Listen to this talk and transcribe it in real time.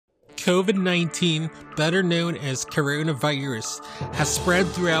COVID-19, better known as coronavirus, has spread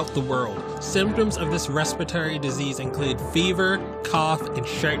throughout the world. Symptoms of this respiratory disease include fever, cough, and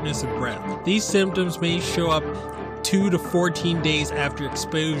shortness of breath. These symptoms may show up 2 to 14 days after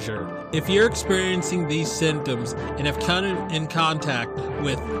exposure. If you're experiencing these symptoms and have come in contact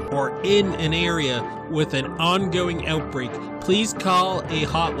with or in an area with an ongoing outbreak, please call a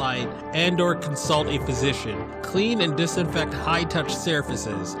hotline and/or consult a physician. Clean and disinfect high-touch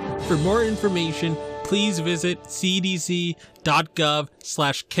surfaces. For more information, please visit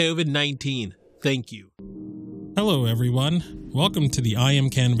cdc.gov/COVID-19. Thank you. Hello, everyone. Welcome to the I Am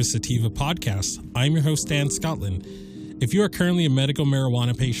Cannabis Sativa podcast. I'm your host, Dan Scotland. If you are currently a medical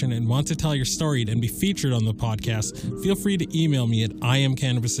marijuana patient and want to tell your story and be featured on the podcast, feel free to email me at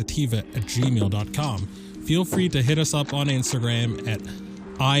iamcannabissativa@gmail.com. Feel free to hit us up on Instagram at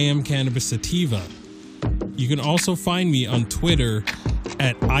iamcannabissativa. You can also find me on Twitter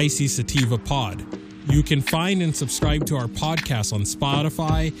at ICSativaPod. You can find and subscribe to our podcast on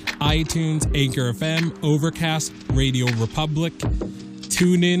Spotify, iTunes, Anchor FM, Overcast, Radio Republic,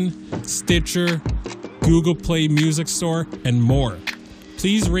 TuneIn, Stitcher, Google Play Music Store, and more.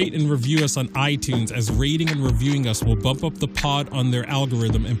 Please rate and review us on iTunes, as rating and reviewing us will bump up the pod on their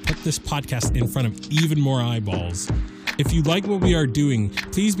algorithm and put this podcast in front of even more eyeballs. If you like what we are doing,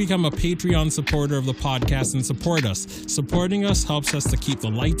 please become a Patreon supporter of the podcast and support us. Supporting us helps us to keep the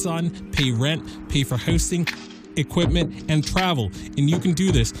lights on, pay rent, pay for hosting, equipment, and travel. And you can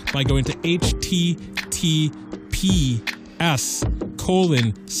do this by going to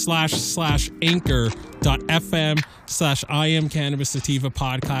https://anchor.fm/IamCannabisSativa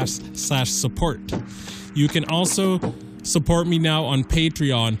podcast/support. You can also support me now on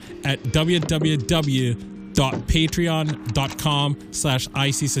Patreon at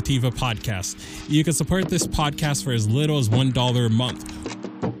www.patreon.com/ICSativa podcast. You can support this podcast for as little as $1 a month.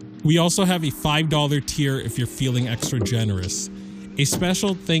 We also have a $5 tier if you're feeling extra generous. A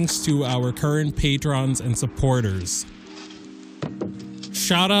special thanks to our current patrons and supporters.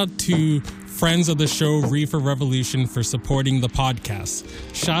 Shout out to friends of the show, Reefer Revolution, for supporting the podcast.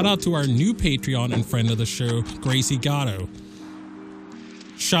 Shout out to our new Patreon and friend of the show, Gracie Gatto.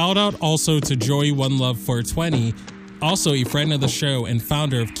 Shout out also to Joey One Love 420, also a friend of the show and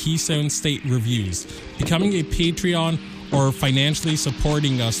founder of Keystone State Reviews. Becoming a Patreon or financially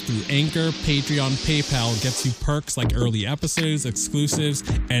supporting us through Anchor, Patreon, PayPal gets you perks like early episodes, exclusives,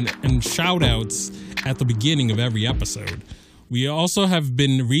 and shout outs at the beginning of every episode. We also have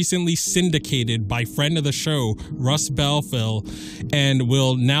been recently syndicated by friend of the show, Russ Belfill, and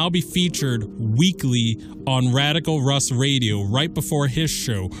will now be featured weekly on Radical Russ Radio right before his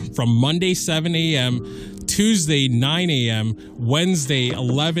show from Monday 7 a.m., Tuesday 9 a.m., Wednesday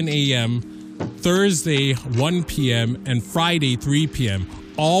 11 a.m., Thursday 1 p.m., and Friday 3 p.m.,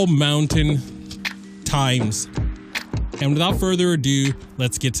 all mountain times. And without further ado,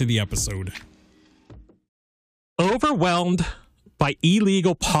 let's get to the episode. Overwhelmed by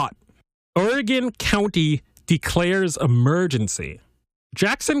illegal pot. Oregon County declares emergency.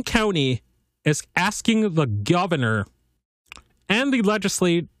 Jackson County is asking the governor and the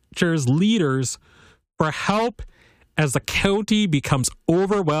legislature's leaders for help as the county becomes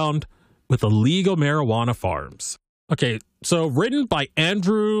overwhelmed with illegal marijuana farms. Okay, so written by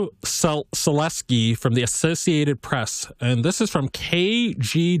Andrew Selesky from the Associated Press, and this is from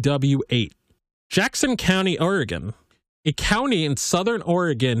KGW8. Jackson County, Oregon, a county in southern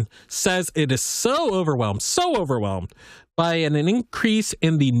Oregon, says it is so overwhelmed by an increase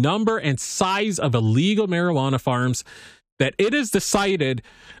in the number and size of illegal marijuana farms that it has decided,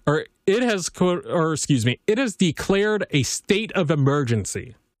 it has declared a state of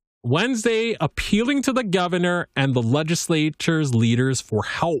emergency. Wednesday, appealing to the governor and the legislature's leaders for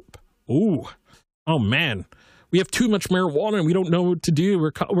help. Oh man. We have too much marijuana and we don't know what to do.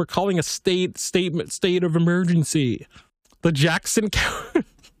 We're calling a state of emergency. The Jackson County.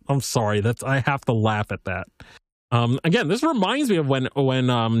 I'm sorry, I have to laugh at that. Again, this reminds me of when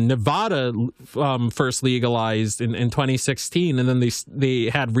Nevada first legalized in 2016, and then they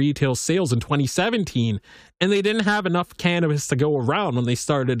had retail sales in 2017, and they didn't have enough cannabis to go around when they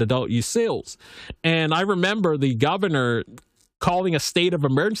started adult use sales. And I remember the governor calling a state of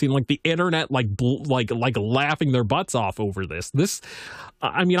emergency, and like the internet like laughing their butts off over this.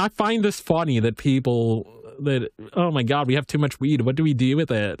 I mean, I find this funny that people oh my god, we have too much weed, what do we do with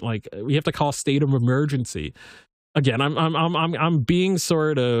it? Like, we have to call a state of emergency. Again, I'm being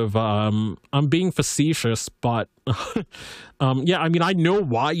sort of I'm being facetious, but yeah, I mean, I know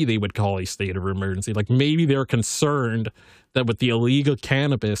why they would call a state of emergency. Like, maybe they're concerned that with the illegal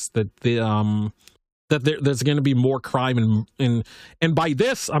cannabis that that there's going to be more crime. And by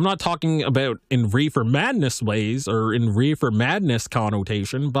this, I'm not talking about in reefer madness ways or in reefer madness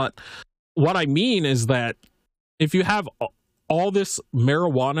connotation, but what I mean is that if you have all this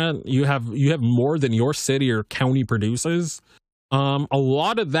marijuana, you have more than your city or county produces. A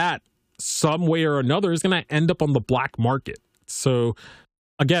lot of that, some way or another, is going to end up on the black market. So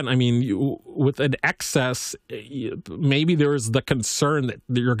again, I mean, with an excess, maybe there's the concern that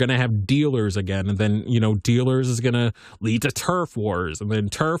you're going to have dealers again, and then, dealers is going to lead to turf wars, and then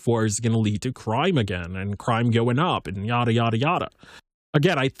turf wars is going to lead to crime again, and crime going up, and yada, yada, yada.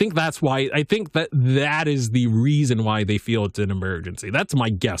 Again, I think that's why, that is the reason why they feel it's an emergency. That's my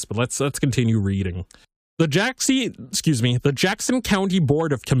guess, but let's continue reading. The Jackson County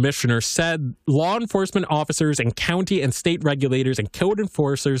Board of Commissioners said law enforcement officers and county and state regulators and code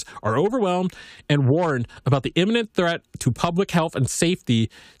enforcers are overwhelmed and warned about the imminent threat to public health and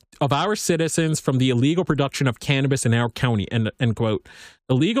safety of our citizens from the illegal production of cannabis in our county, end quote.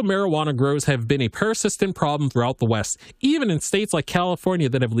 Illegal marijuana grows have been a persistent problem throughout the West, even in states like California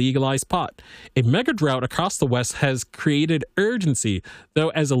that have legalized pot. A mega drought across the West has created urgency, though,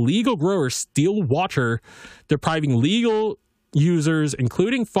 as illegal growers steal water, depriving legal users,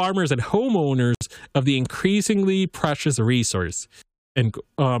 including farmers and homeowners, of the increasingly precious resource. And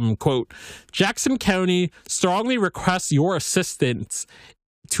quote, Jackson County strongly requests your assistance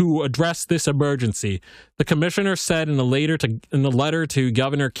to address this emergency, the commissioner said in a letter to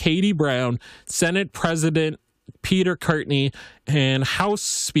Governor Katie Brown, Senate President Peter Courtney, and House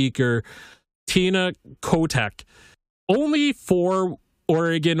Speaker Tina Kotek. Only 4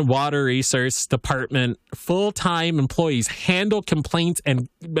 Oregon Water Resource Department full-time employees handle complaints and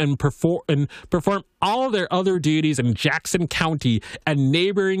perform all of their other duties in Jackson County and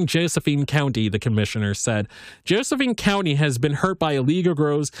neighboring Josephine County, the commissioner said. Josephine County has been hurt by illegal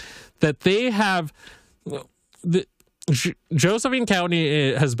grows that they have... Josephine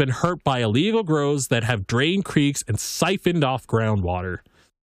County has been hurt by illegal grows that have drained creeks and siphoned off groundwater.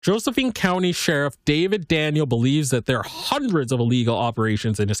 Josephine County Sheriff David Daniel believes that there are hundreds of illegal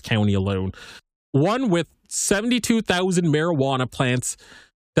operations in his county alone. One with 72,000 marijuana plants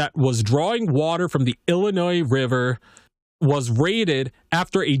that was drawing water from the Illinois River was raided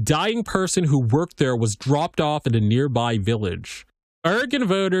after a dying person who worked there was dropped off in a nearby village. Oregon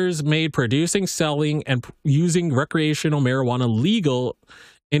voters made producing, selling, and using recreational marijuana legal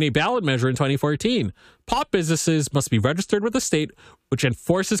in a ballot measure in 2014. Pot businesses must be registered with the state, which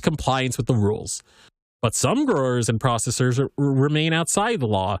enforces compliance with the rules. But some growers and processors remain outside the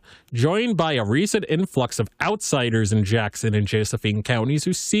law, joined by a recent influx of outsiders in Jackson and Josephine counties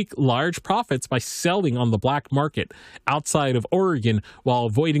who seek large profits by selling on the black market outside of Oregon while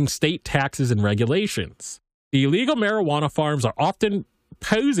avoiding state taxes and regulations. The illegal marijuana farms are often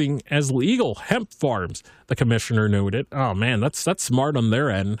posing as legal hemp farms, the commissioner noted. Oh man, that's smart on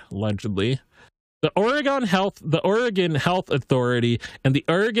their end, allegedly. The Oregon Health Authority and the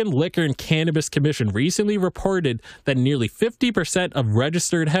Oregon Liquor and Cannabis Commission recently reported that nearly 50% of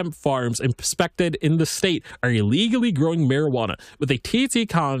registered hemp farms inspected in the state are illegally growing marijuana with a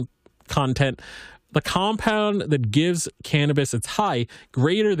THC content, the compound that gives cannabis its high,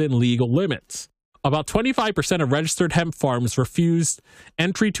 greater than legal limits. About 25% of registered hemp farms refused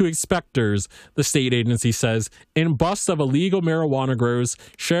entry to inspectors, the state agency says. In busts of illegal marijuana grows,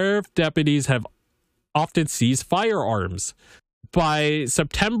 sheriff deputies have often seized firearms. By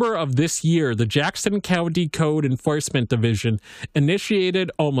September of this year, the Jackson County Code Enforcement Division initiated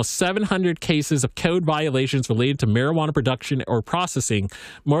almost 700 cases of code violations related to marijuana production or processing,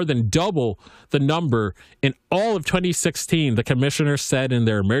 more than double the number in all of 2016, the commissioner said in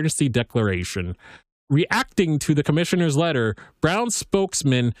their emergency declaration. Reacting to the commissioner's letter, Brown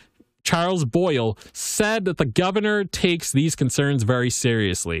spokesman Charles Boyle said that the governor takes these concerns very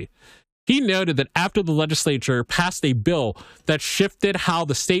seriously. He noted that after the legislature passed a bill that shifted how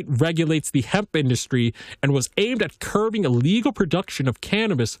the state regulates the hemp industry and was aimed at curbing illegal production of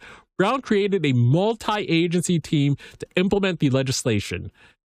cannabis, Brown created a multi-agency team to implement the legislation.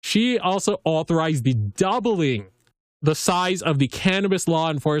 She also authorized the doubling the size of the cannabis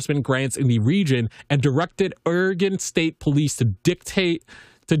law enforcement grants in the region and directed Oregon State Police to dedicate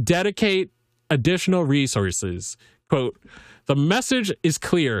additional resources. Quote, the message is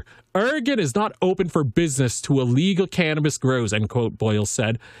clear. Oregon is not open for business to illegal cannabis grows, end quote, Boyle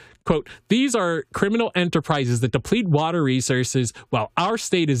said. Quote, these are criminal enterprises that deplete water resources while our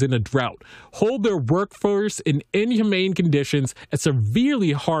state is in a drought, hold their workforce in inhumane conditions, and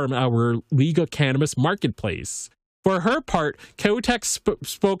severely harm our legal cannabis marketplace. For her part, Kotek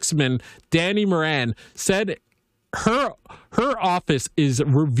spokesman Danny Moran said her office is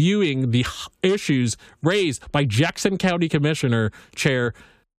reviewing the issues raised by Jackson County Commissioner Chair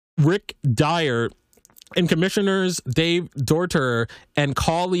Rick Dyer and Commissioners Dave Dorter and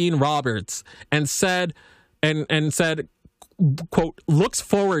Colleen Roberts, and said, quote, looks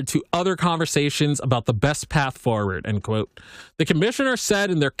forward to other conversations about the best path forward, end quote. The commissioner said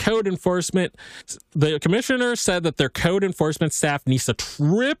that their code enforcement staff needs to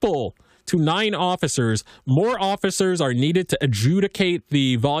triple to 9 officers. More officers are needed to adjudicate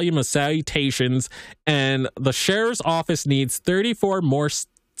the volume of citations, and the sheriff's office needs 34 more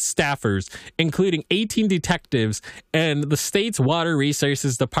staffers, including 18 detectives, and the state's Water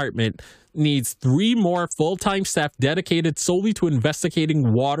Resources Department needs 3 more full-time staff dedicated solely to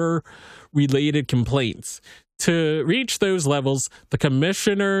investigating water-related complaints. To reach those levels, the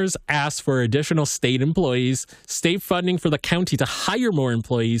commissioners asked for additional state employees, state funding for the county to hire more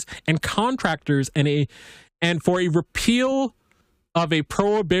employees and contractors, and for a repeal of a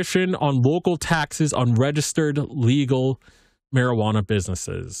prohibition on local taxes on registered legal marijuana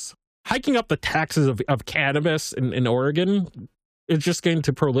businesses. Hiking up the taxes of cannabis in Oregon is just going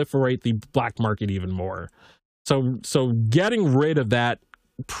to proliferate the black market even more. So getting rid of that,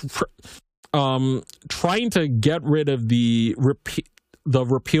 trying to get rid of the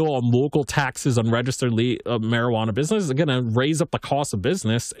repeal on local taxes on registered marijuana business is going to raise up the cost of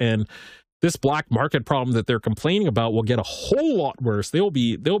business, and this black market problem that they're complaining about will get a whole lot worse. They'll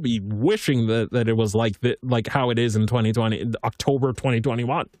be wishing that it was like how it is in 2020, October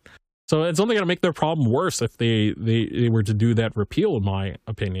 2021. So it's only going to make their problem worse if they were to do that repeal, in my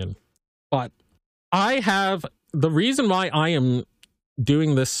opinion. But the reason why I am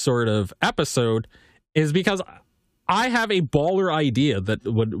doing this sort of episode is because I have a baller idea that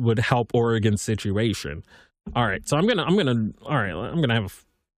would help Oregon's situation. All right, so I'm gonna have a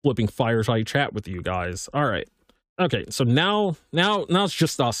flipping fireside chat with you guys. All right, okay, so now it's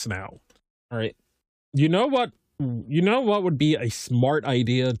just us now. All right, you know what would be a smart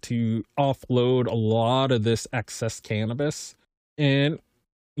idea to offload a lot of this excess cannabis? And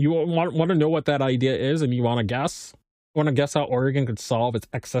you want to know what that idea is, and you want to guess? Want to guess how Oregon could solve its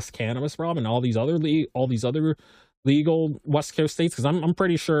excess cannabis problem and all these other legal West Coast states? Because I'm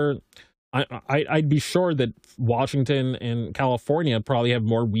pretty sure, I'd be sure that Washington and California probably have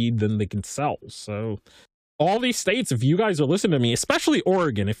more weed than they can sell. So all these states, if you guys are listening to me, especially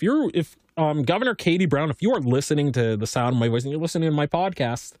Oregon, if Governor Katie Brown, if you are listening to the sound of my voice and you're listening to my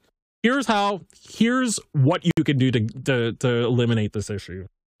podcast, here's what you can do to eliminate this issue.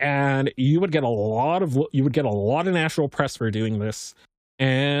 And you would get a lot of national press for doing this.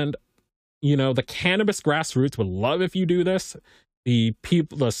 And, the cannabis grassroots would love if you do this. The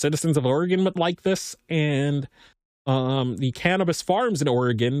citizens of Oregon would like this. And the cannabis farms in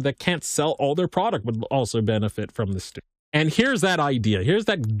Oregon that can't sell all their product would also benefit from this too. And here's that idea. Here's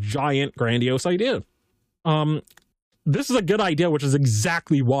that giant, grandiose idea. This is a good idea, which is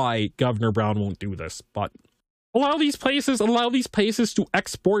exactly why Governor Brown won't do this. But allow these places to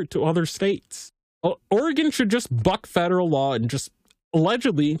export to other states. Oregon should just buck federal law and just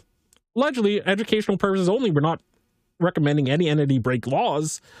allegedly educational purposes only. We're not recommending any entity break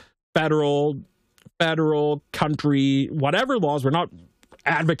laws, federal, country, whatever laws. We're not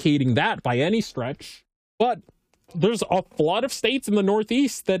advocating that by any stretch. But there's a lot of states in the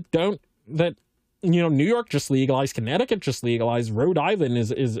Northeast that New York just legalized, Connecticut just legalized, Rhode Island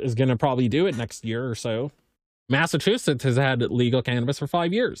is going to probably do it next year or so. Massachusetts has had legal cannabis for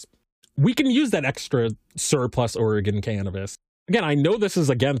 5 years. We can use that extra surplus Oregon cannabis. Again, I know this is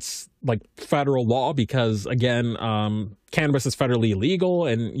against federal law because, again, cannabis is federally illegal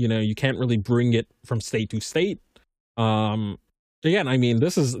and, you can't really bring it from state to state. Again, I mean,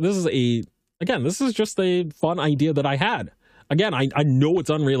 this is just a fun idea that I had. Again, I know it's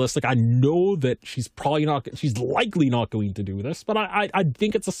unrealistic. I know that she's likely not going to do this, but I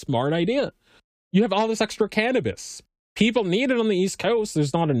think it's a smart idea. You have all this extra cannabis. People need it on the East Coast.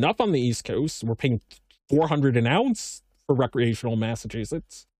 There's not enough on the East Coast. We're paying $400 an ounce for recreational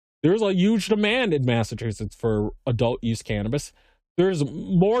Massachusetts. There's a huge demand in Massachusetts for adult use cannabis. There's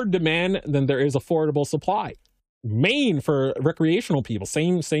more demand than there is affordable supply. Maine for recreational people,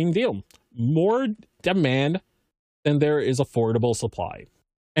 same deal. More demand than there is affordable supply.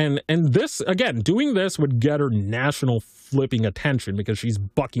 And this, again, doing this would get her national flipping attention because she's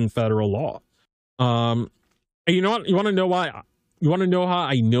bucking federal law. And you know what? You want to know why? You want to know how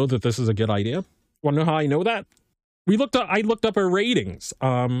I know that this is a good idea? Want to know how I know that? I looked up her ratings.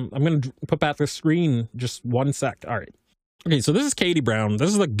 I'm going to put back the screen just 1 sec. All right. Okay, so this is Katie Brown. This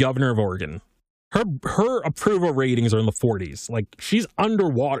is the governor of Oregon. Her approval ratings are in the 40s. She's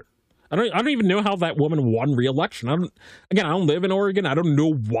underwater. I don't even know how that woman won re-election. I don't live in Oregon. I don't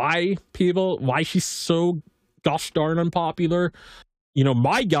know why she's so gosh darn unpopular. You know,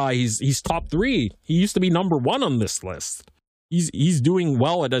 my guy, he's top 3. He used to be number 1 on this list. He's doing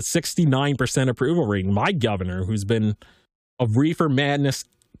well at a 69% approval rating. My governor, who's been a reefer madness,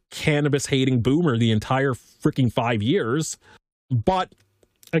 cannabis hating boomer the entire freaking 5 years. But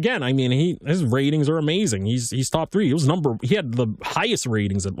again, I mean, his ratings are amazing. He's top 3. He had the highest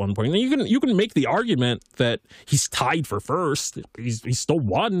ratings at one point. And you can make the argument that he's tied for first. He's still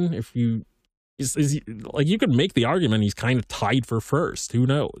won. If you you can make the argument he's kind of tied for first. Who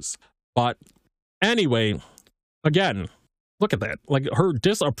knows? But anyway, again, look at that. Like, her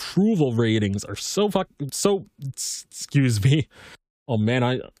disapproval ratings are so excuse me. Oh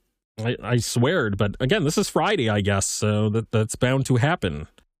man, I sweared, but again, this is Friday, I guess, so that's bound to happen.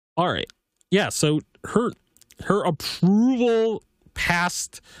 All right. Yeah, so her approval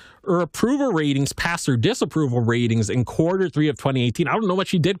ratings passed her disapproval ratings in Q3 of 2018. I don't know what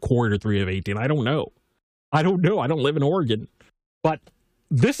she did Q3 of 18. I don't know. I don't live in Oregon. But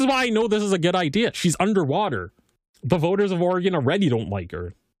this is why I know this is a good idea. She's underwater. The voters of Oregon already don't like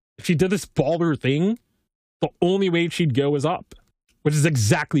her. If she did this baller thing, the only way she'd go is up, which is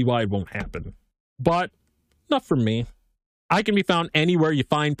exactly why it won't happen. But not for me. I can be found anywhere you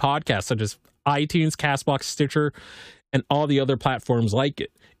find podcasts, such as iTunes, CastBox, Stitcher, and all the other platforms like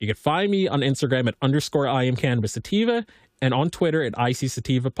it. You can find me on Instagram at _IamCannabisSativa and on Twitter at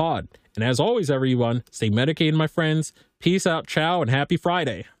ICSativaPod. And as always, everyone, stay medicated, my friends. Peace out, ciao, and happy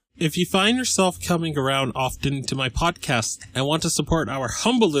Friday. If you find yourself coming around often to my podcast and want to support our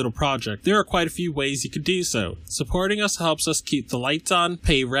humble little project, there are quite a few ways you could do so. Supporting us helps us keep the lights on,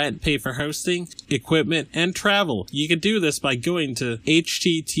 pay rent, pay for hosting, equipment, and travel. You can do this by going to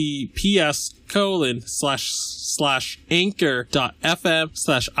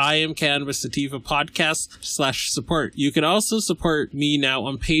https://anchor.fm/IamCannabisSativa/support. You can also support me now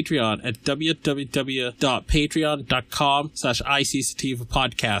on Patreon at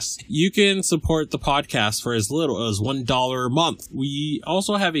www.patreon.com/ICSativapodcast. You can support the podcast for as little as $1 a month. We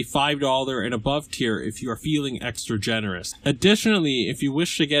also have a $5 and above tier if you are feeling extra generous. Additionally, if you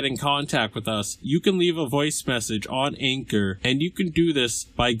wish to get in contact with us, you can leave a voice message on Anchor, and you can do this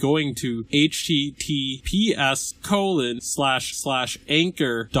by going to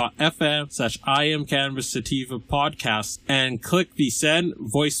https://anchor.fm/IamCannabisSativapodcast and click the send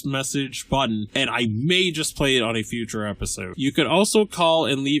voice message button, and I may just play it on a future episode. You can also call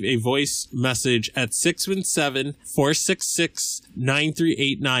and leave a voice message at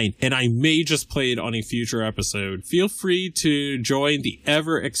 617-466-9389, and I may just play it on a future episode. Feel free to join the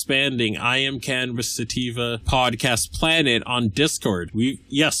ever-expanding I Am Cannabis Sativa podcast planet on Discord. We've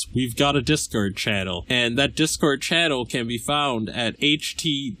got a Discord channel, and that Discord channel can be found at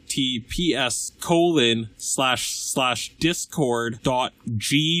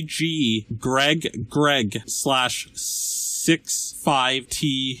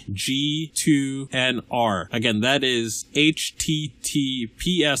Again, that is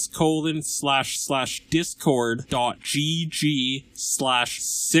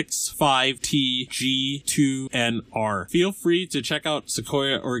https://discord.gg/65tg2nr. Feel free to check out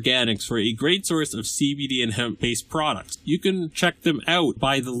Sequoia Organics for a great source of CBD and hemp-based products. You can check them out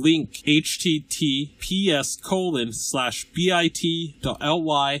by the link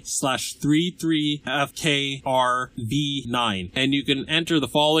https://bit.ly/33fkrv9, and you can enter the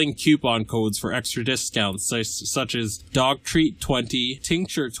following coupon codes for extra discounts, such as DogTreat20,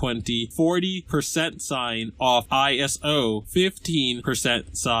 Tincture20, 40% off ISO,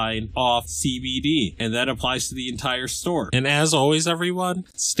 15% off CBD, and that applies to the entire store. And as always, everyone,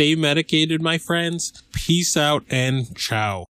 stay medicated, my friends. Peace out and ciao.